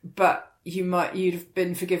 but you'd have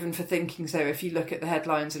been forgiven for thinking so if you look at the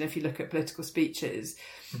headlines and if you look at political speeches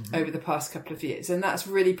over the past couple of years. And that's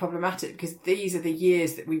really problematic, because these are the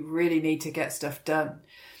years that we really need to get stuff done.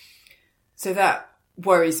 So that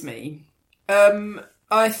worries me.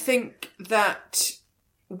 I think that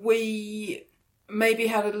we maybe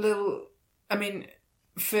had a little,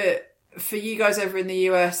 for you guys over in the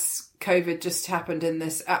US, COVID just happened in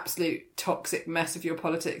this absolute toxic mess of your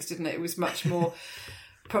politics, didn't it? It was much more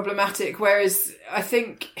problematic. Whereas I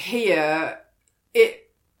think here,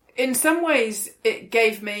 in some ways it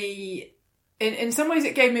gave me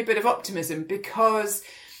a bit of optimism, because,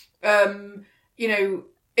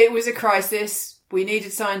 it was a crisis. We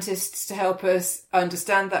needed scientists to help us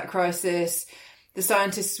understand that crisis. The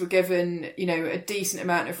scientists were given, a decent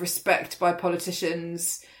amount of respect by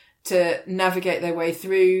politicians to navigate their way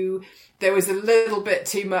through. There was a little bit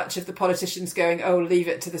too much of the politicians going, oh, leave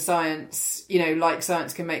it to the science, like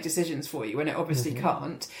science can make decisions for you, when it obviously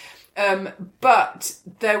can't. But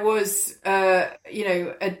there was,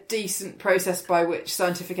 a decent process by which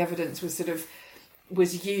scientific evidence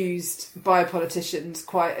was used by politicians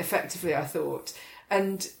quite effectively, I thought.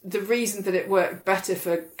 And the reason that it worked better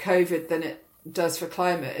for COVID than it does for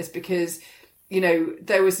climate is because,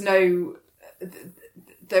 there was no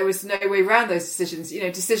way around those decisions.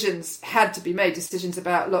 Decisions had to be made. Decisions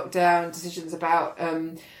about lockdown, decisions about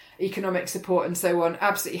economic support and so on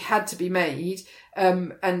absolutely had to be made.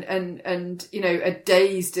 And a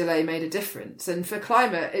day's delay made a difference. And for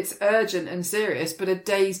climate, it's urgent and serious, but a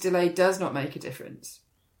day's delay does not make a difference.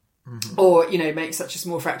 Mm-hmm. Or, make such a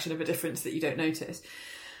small fraction of a difference that you don't notice.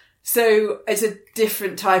 So it's a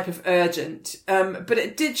different type of urgent. But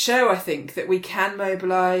it did show, I think, that we can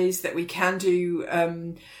mobilise, that we can do,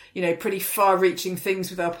 pretty far-reaching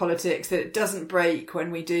things with our politics, that it doesn't break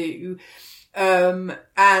when we do. At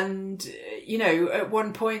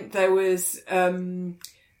one point there was,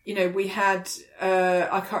 we had,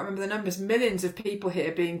 I can't remember the numbers, millions of people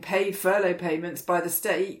here being paid furlough payments by the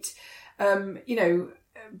state,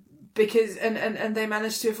 because, and they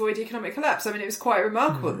managed to avoid economic collapse. I mean, it was quite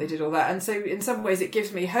remarkable that they did all that. And so in some ways it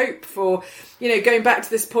gives me hope for, going back to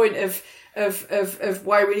this point of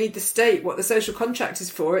why we need the state, what the social contract is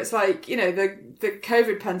for. It's like, the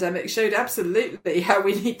COVID pandemic showed absolutely how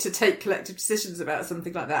we need to take collective decisions about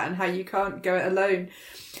something like that, and how you can't go it alone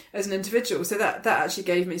as an individual. So that actually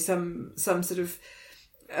gave me some sort of,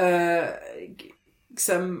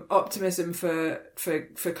 some optimism for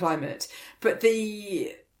climate. But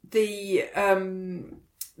the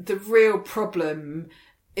real problem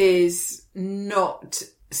is not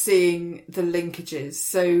seeing the linkages.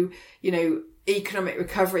 So, economic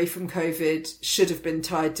recovery from COVID should have been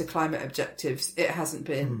tied to climate objectives. It hasn't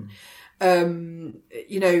been.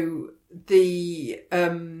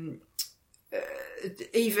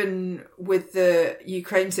 even with the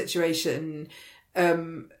Ukraine situation,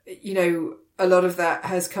 a lot of that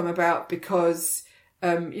has come about because,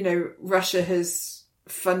 Russia has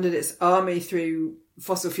funded its army through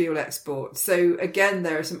fossil fuel exports. So again,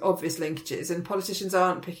 there are some obvious linkages, and politicians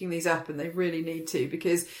aren't picking these up, and they really need to,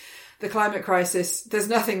 because the climate crisis, there's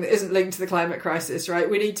nothing that isn't linked to the climate crisis, right?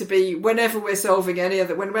 We need to be, whenever we're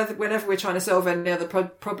trying to solve any other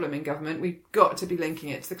problem in government, we've got to be linking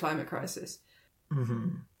it to the climate crisis.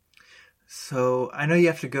 Mm-hmm. So I know you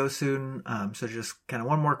have to go soon. So just kind of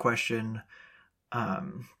one more question.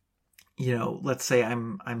 Let's say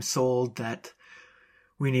I'm sold that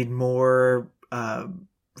we need more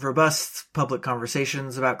robust public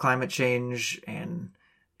conversations about climate change and,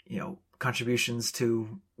 contributions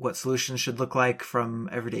to what solutions should look like from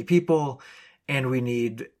everyday people. And we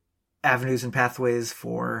need avenues and pathways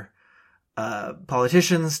for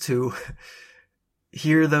politicians to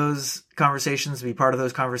hear those conversations, be part of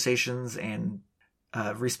those conversations, and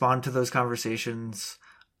respond to those conversations.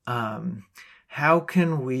 How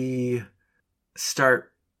can we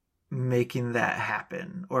start making that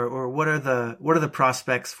happen? Or what are the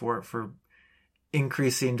prospects for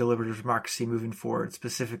increasing deliberative democracy moving forward,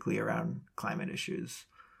 specifically around climate issues?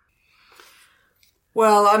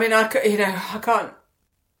 Well, I mean, I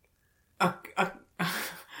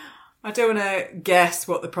don't want to guess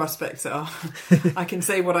what the prospects are. I can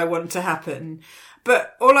say what I want to happen.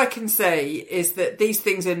 But all I can say is that these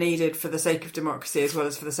things are needed for the sake of democracy as well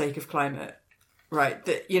as for the sake of climate. Right.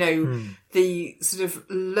 That, the sort of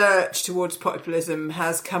lurch towards populism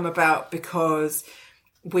has come about because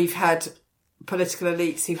we've had political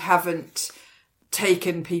elites who haven't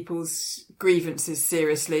taken people's grievances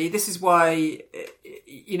seriously. This is why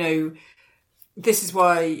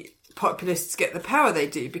populists get the power they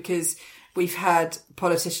do, because we've had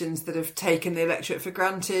politicians that have taken the electorate for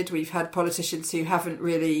granted. We've had politicians who haven't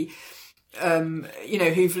really,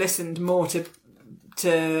 who've listened more to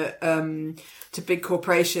big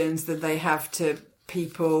corporations than they have to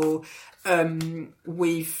people.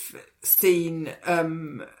 We've seen,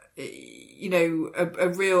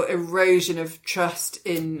 a real erosion of trust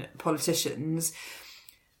in politicians.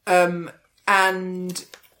 And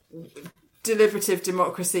deliberative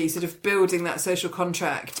democracy, sort of building that social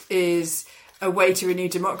contract, is a way to renew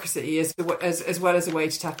democracy as well as a way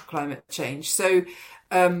to tackle climate change. So,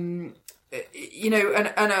 I'm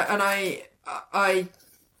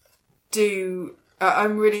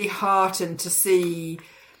really heartened to see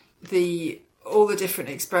all the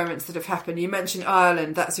different experiments that have happened. You mentioned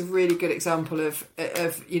Ireland. That's a really good example of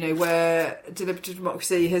where deliberative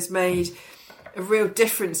democracy has made a real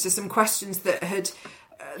difference to some questions that had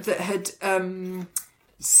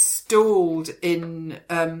stalled in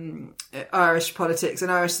Irish politics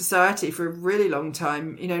and Irish society for a really long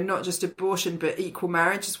time. Not just abortion, but equal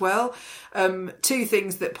marriage as well. Two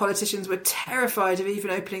things that politicians were terrified of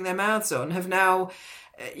even opening their mouths on have now,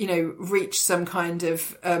 reached some kind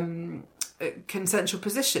of consensual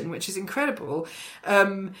position, which is incredible.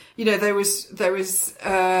 There was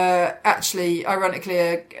actually,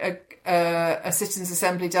 ironically, a citizens'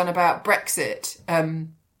 assembly done about Brexit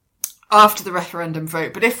after the referendum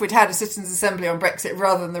vote. But if we'd had a citizens' assembly on Brexit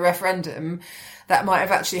rather than the referendum, that might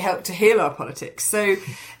have actually helped to heal our politics. So,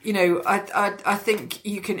 I think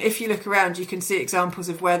you can, if you look around, you can see examples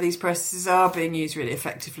of where these processes are being used really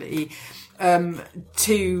effectively. To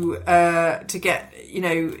get,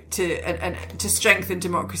 to strengthen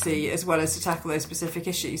democracy as well as to tackle those specific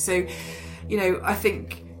issues. So, I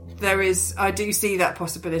think I do see that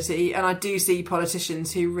possibility, and I do see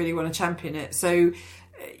politicians who really want to champion it. So,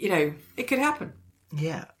 it could happen.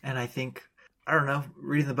 Yeah. And I think, I don't know,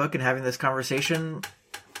 reading the book and having this conversation,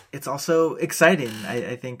 it's also exciting.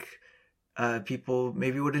 I think people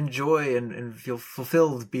maybe would enjoy and feel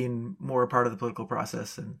fulfilled being more a part of the political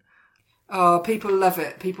process. And oh, people love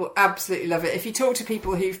it. People absolutely love it. If you talk to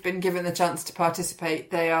people who've been given the chance to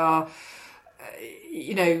participate, they are,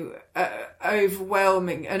 an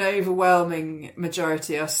overwhelming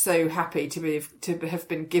majority are so happy to have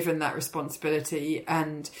been given that responsibility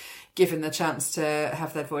and given the chance to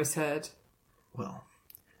have their voice heard. Well,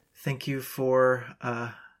 thank you for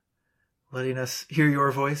letting us hear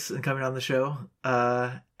your voice and coming on the show.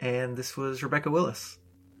 And this was Rebecca Willis.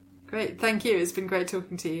 Great. Thank you. It's been great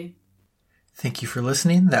talking to you. Thank you for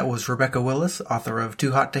listening. That was Rebecca Willis, author of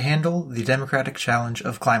Too Hot to Handle, The Democratic Challenge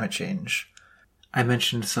of Climate Change. I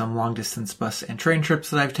mentioned some long-distance bus and train trips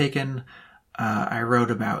that I've taken. I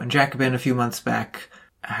wrote about in Jacobin a few months back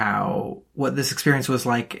what this experience was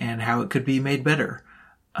like and how it could be made better.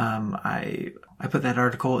 I put that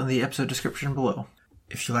article in the episode description below.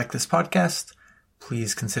 If you like this podcast,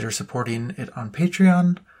 please consider supporting it on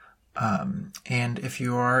Patreon. And if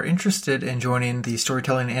you are interested in joining the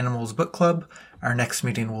Storytelling Animals Book Club, our next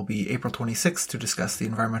meeting will be April 26th to discuss the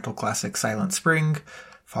environmental classic Silent Spring,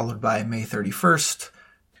 followed by May 31st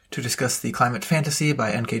to discuss the Climate Fantasy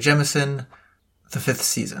by N.K. Jemisin, the 5th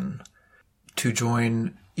season. To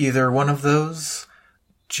join either one of those,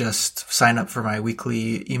 just sign up for my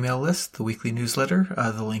weekly email list, the weekly newsletter.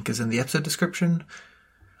 The link is in the episode description.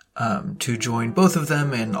 To join both of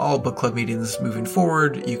them and all book club meetings moving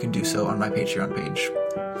forward, you can do so on my Patreon page.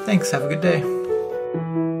 Thanks, have a good day.